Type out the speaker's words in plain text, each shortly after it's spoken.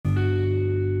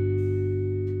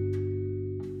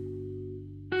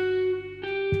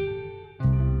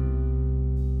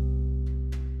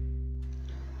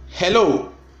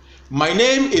Hello, my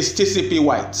name is TCP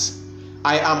White.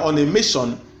 I am on a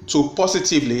mission to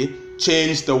positively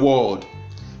change the world.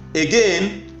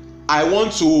 Again, I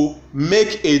want to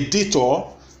make a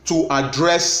detour to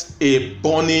address a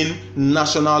burning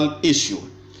national issue.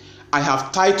 I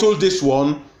have titled this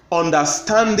one,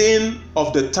 Understanding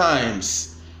of the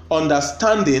Times.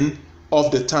 Understanding of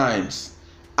the Times.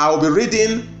 I will be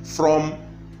reading from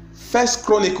 1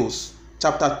 Chronicles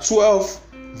chapter 12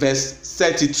 verse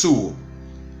 32.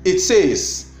 It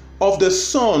says, of the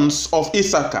sons of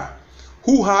Issachar,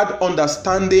 who had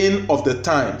understanding of the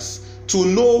times, to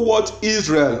know what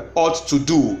Israel ought to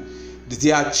do,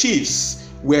 their chiefs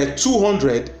were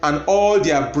 200, and all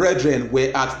their brethren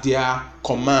were at their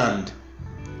command.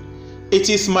 It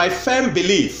is my firm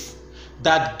belief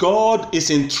that God is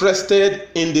interested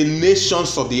in the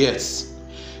nations of the earth.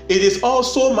 It is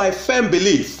also my firm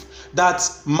belief that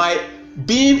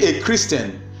being a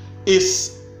Christian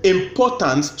is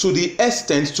important to the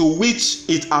extent to which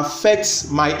it affects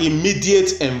my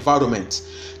immediate environment.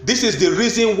 This is the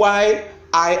reason why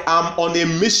I am on a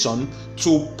mission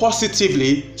to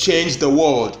positively change the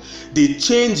world. The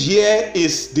change here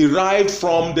is derived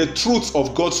from the truth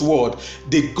of God's word.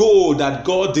 The goal that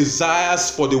God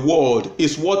desires for the world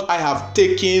is what I have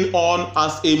taken on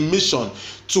as a mission,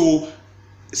 to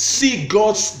see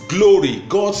God's glory,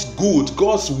 God's good,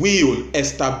 God's will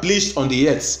established on the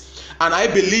earth. And I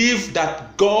believe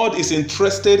that God is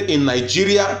interested in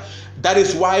Nigeria. That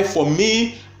is why for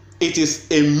me, it is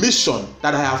a mission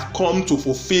that I have come to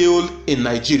fulfill in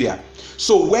Nigeria.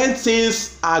 So when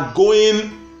things are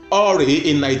going awry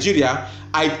in Nigeria,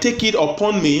 I take it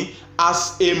upon me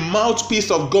as a mouthpiece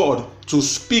of God to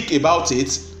speak about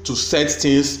it, to set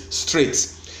things straight.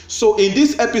 So in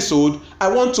this episode,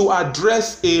 I want to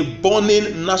address a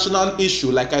burning national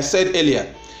issue, like I said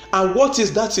earlier. And what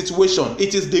is that situation?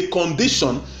 It is the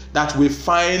condition that we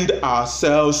find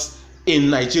ourselves in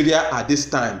Nigeria at this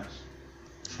time.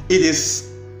 It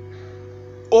is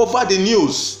over the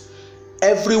news.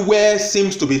 Everywhere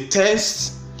seems to be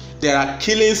tensed. There are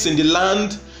killings in the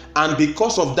land, and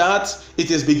because of that,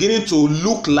 it is beginning to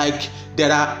look like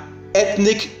there are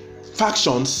ethnic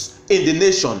factions in the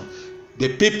nation.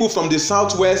 The people from the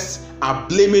southwest are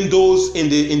blaming those in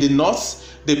the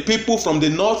north. The people from the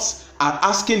north are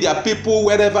asking their people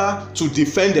wherever to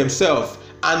defend themselves.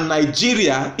 And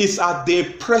Nigeria is at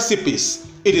the precipice.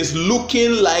 It is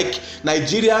looking like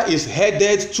Nigeria is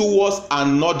headed towards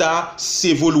another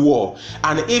civil war.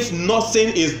 And if nothing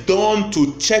is done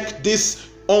to check this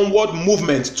onward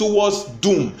movement towards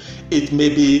doom, it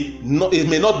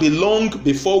may not be long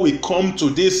before we come to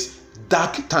this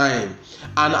dark time.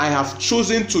 And I have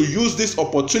chosen to use this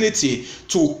opportunity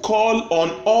to call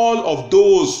on all of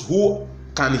those who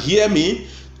can hear me,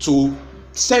 to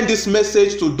send this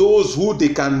message to those who they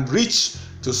can reach,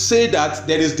 to say that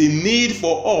there is the need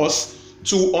for us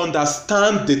to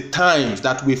understand the times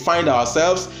that we find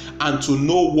ourselves and to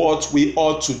know what we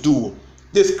ought to do.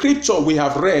 The scripture we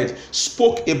have read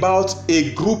spoke about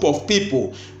a group of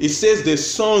people. It says the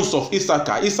sons of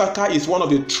Issachar. Issachar is one of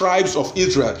the tribes of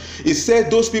Israel. It said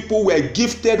those people were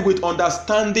gifted with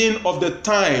understanding of the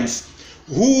times.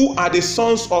 Who are the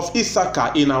sons of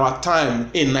Issachar in our time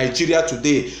in Nigeria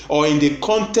today, or in the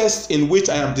context in which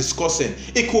I am discussing?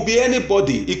 It could be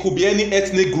anybody. It could be any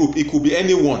ethnic group. It could be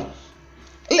anyone.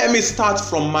 Let me start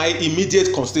from my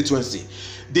immediate constituency.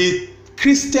 The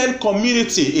Christian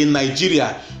community in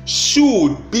Nigeria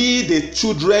should be the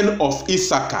children of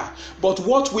Issachar. But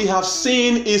what we have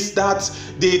seen is that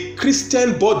the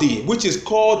Christian body, which is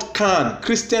called CAN,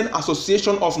 Christian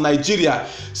Association of Nigeria,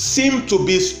 seem to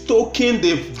be stoking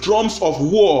the drums of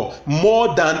war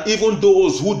more than even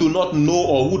those who do not know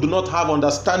or who do not have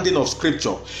understanding of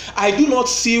scripture. I do not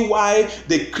see why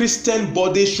the Christian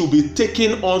body should be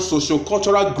taking on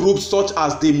sociocultural groups such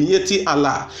as the Miyetti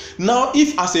Allah. Now,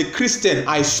 if as a Christian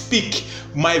I speak,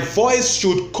 my voice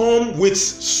should come with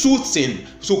soothing,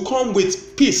 to come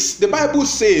with peace. The Bible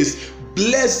says,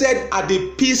 blessed are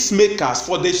the peacemakers,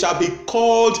 for they shall be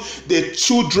called the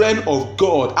children of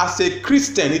God. As a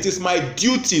Christian, it is my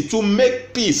duty to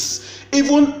make peace.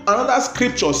 Even another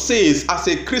scripture says, as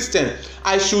a Christian,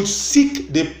 I should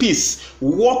seek the peace,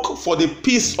 work for the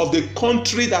peace of the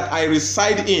country that I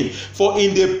reside in, for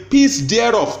in the peace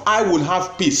thereof I will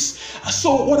have peace.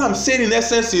 So what I'm saying in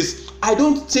essence is, I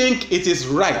don't think it is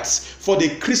right for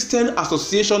the Christian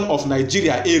Association of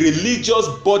Nigeria, a religious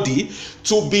body,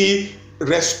 to be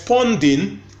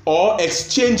responding or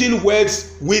exchanging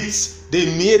words with the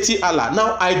Miyetti Allah.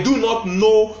 Now, I do not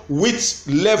know which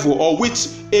level or which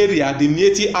area the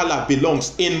Miyetti Allah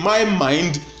belongs. In my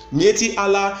mind, Miyetti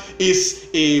Allah is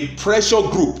a pressure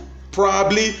group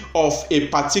probably of a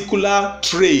particular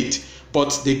trade.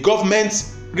 But the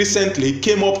government recently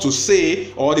came up to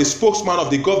say, or the spokesman of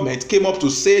the government came up to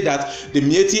say, that the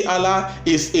Miyetti Allah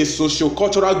is a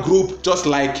socio-cultural group just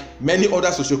like many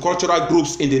other socio-cultural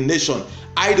groups in the nation.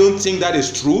 I don't think that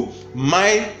is true.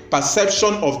 My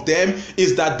perception of them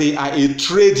is that they are a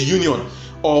trade union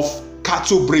of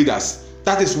cattle breeders.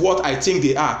 That is what I think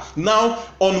they are. Now,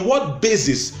 on what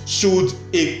basis should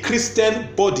a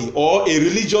Christian body or a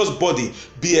religious body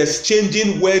be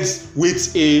exchanging words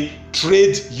with a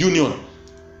trade union?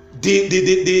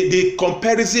 The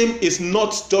comparison is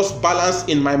not just balanced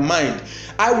in my mind.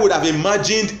 I would have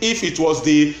imagined if it was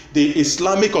the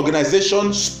Islamic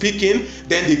organization speaking,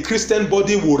 then the Christian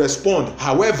body would respond.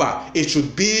 However, it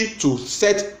should be to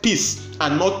set peace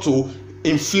and not to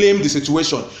inflame the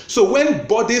situation. So when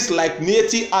bodies like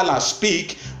Miyetti Allah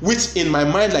speak, which in my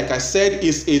mind, like I said,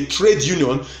 is a trade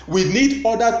union, we need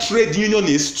other trade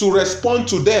unionists to respond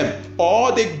to them,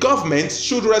 or the government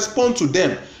should respond to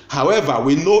them. However,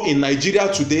 we know in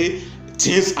Nigeria today,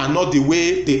 things are not the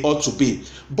way they ought to be.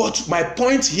 But my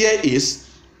point here is,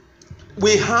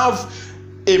 we have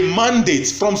a mandate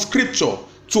from scripture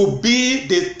to be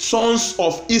the sons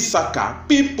of Issachar,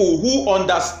 people who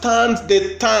understand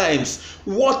the times.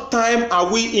 What time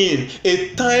are we in?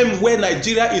 A time where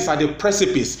Nigeria is at the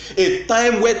precipice, a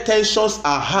time where tensions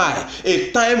are high,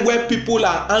 a time where people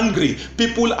are angry,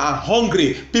 people are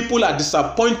hungry, people are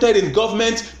disappointed in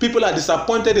government, people are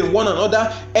disappointed in one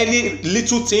another. Any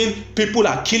little thing, people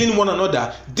are killing one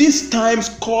another. These times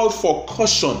call for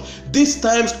caution. These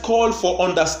times call for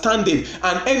understanding,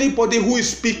 and anybody who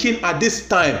is speaking at this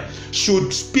time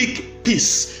should speak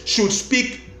peace, should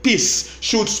speak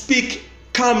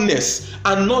calmness,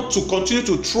 and not to continue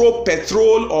to throw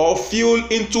petrol or fuel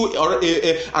into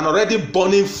an already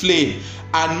burning flame.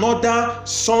 Another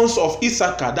sons of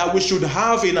Issachar that we should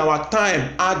have in our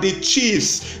time are the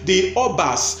chiefs, the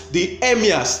obas, the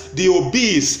emirs, the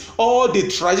obis, all the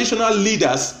traditional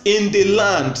leaders in the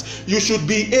land. You should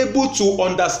be able to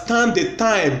understand the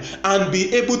time and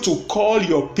be able to call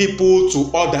your people to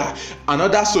order.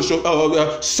 Another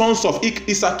sons of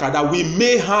Issachar that we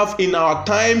may have in our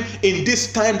time, in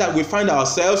this time that we find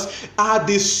ourselves, are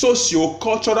the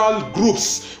socio-cultural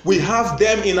groups. We have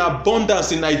them in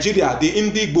abundance in Nigeria. The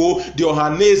Indigbo, the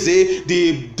Ohanese,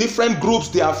 the different groups,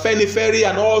 the Afenifere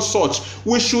and all such.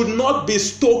 We should not be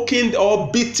stoking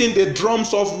or beating the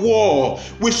drums of war.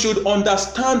 We should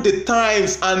understand the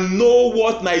times and know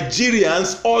what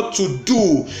Nigerians ought to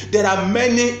do. There are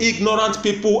many ignorant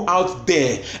people out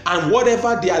there, and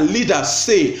whatever their leaders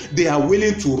say, they are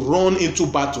willing to run into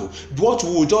battle. What we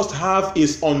will just have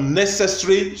is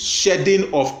unnecessary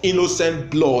shedding of innocent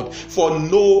blood for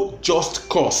no just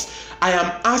cause. I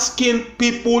am asking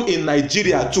people in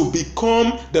Nigeria to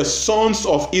become the sons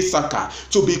of Issachar,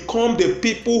 to become the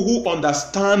people who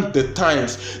understand the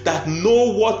times, that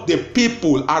know what the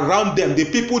people around them, the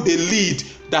people they lead,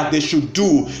 that they should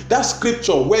do. That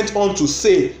scripture went on to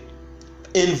say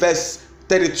in verse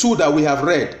 32 that we have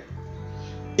read.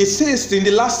 It says in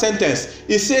the last sentence,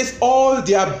 it says, all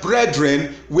their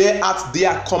brethren were at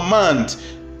their command.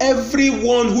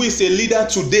 Everyone who is a leader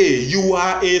today, you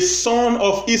are a son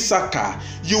of Issachar.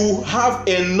 You have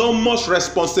enormous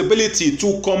responsibility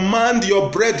to command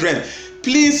your brethren.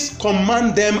 Please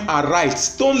command them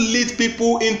aright. Don't lead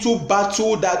people into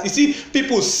battle that, you see,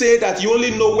 people say that you only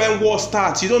know when war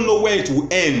starts. You don't know when it will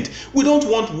end. We don't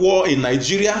want war in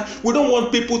Nigeria. We don't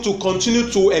want people to continue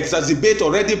to exacerbate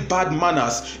already bad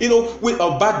manners,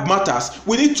 bad matters.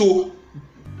 We need to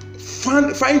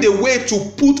find a way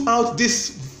to put out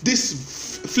this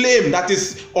flame that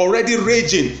is already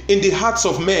raging in the hearts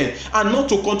of men, and not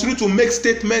to continue to make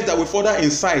statements that will further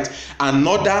incite.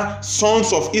 Another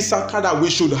sons of Issachar that we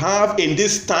should have in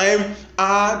this time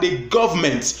are the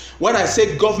government. When I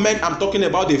say government, I'm talking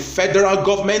about the federal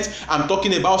government, I'm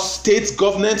talking about state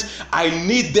government. I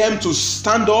need them to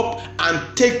stand up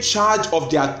and take charge of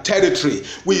their territory.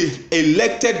 We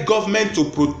elected government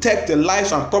to protect the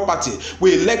lives and property.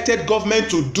 We elected government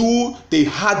to do the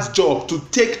hard job, to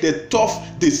take the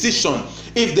tough decision.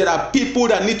 If there are people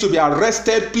that need to be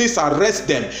arrested, please arrest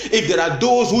them. If there are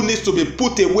those who need to be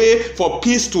put away for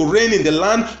peace to reign in the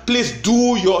land, please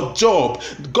do your job.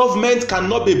 Government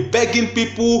cannot be begging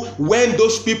people when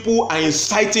those people are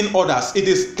inciting others. It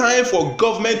is time for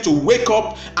government to wake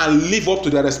up and live up to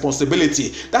their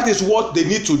responsibility. That is what they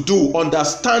need to do,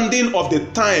 understanding of the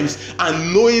times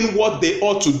and knowing what they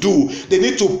ought to do. They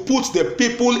need to put the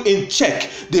people in check.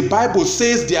 The Bible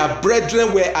says their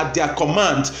brethren were at their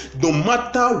command. No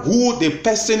matter who the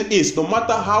person is, no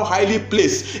matter how highly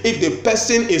placed, if the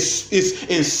person is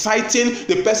inciting,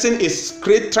 the person is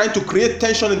trying to create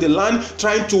tension in the land,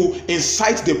 trying to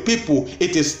incite the people,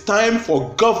 it is time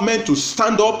for government to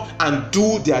stand up and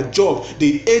do their job.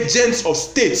 The agents of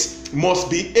states must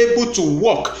be able to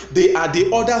work. They are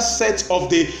the other set of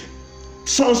the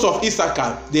sons of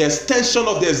Issachar, the extension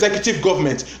of the executive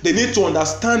government. They need to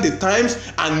understand the times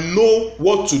and know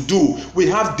what to do. We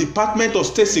have Department of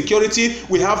State Security,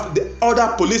 we have the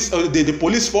other police, the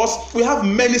police force, we have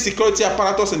many security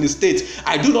apparatus in the state.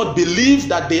 I do not believe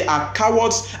that they are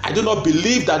cowards. I do not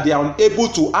believe that they are unable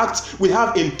to act. We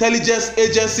have intelligence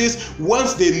agencies.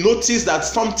 Once they notice that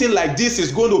something like this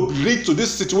is going to lead to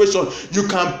this situation, you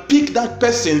can pick that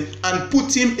person and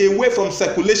put him away from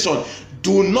circulation.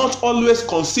 Do not always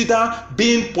consider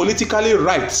being politically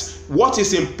right. What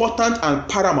is important and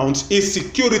paramount is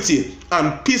security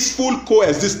and peaceful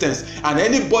coexistence. And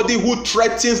anybody who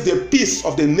threatens the peace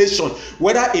of the nation,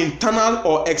 whether internal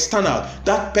or external,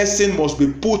 that person must be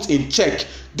put in check.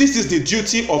 This is the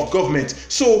duty of government.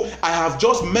 So I have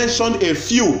just mentioned a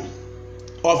few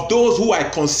of those who I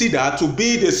consider to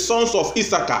be the sons of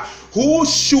Issachar, who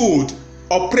should,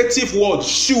 operative word,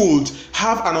 should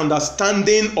have an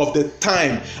understanding of the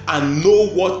time and know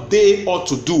what they ought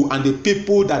to do and the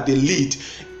people that they lead.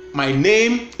 My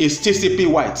name is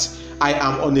TCP White. I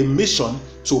am on a mission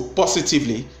to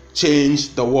positively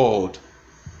change the world.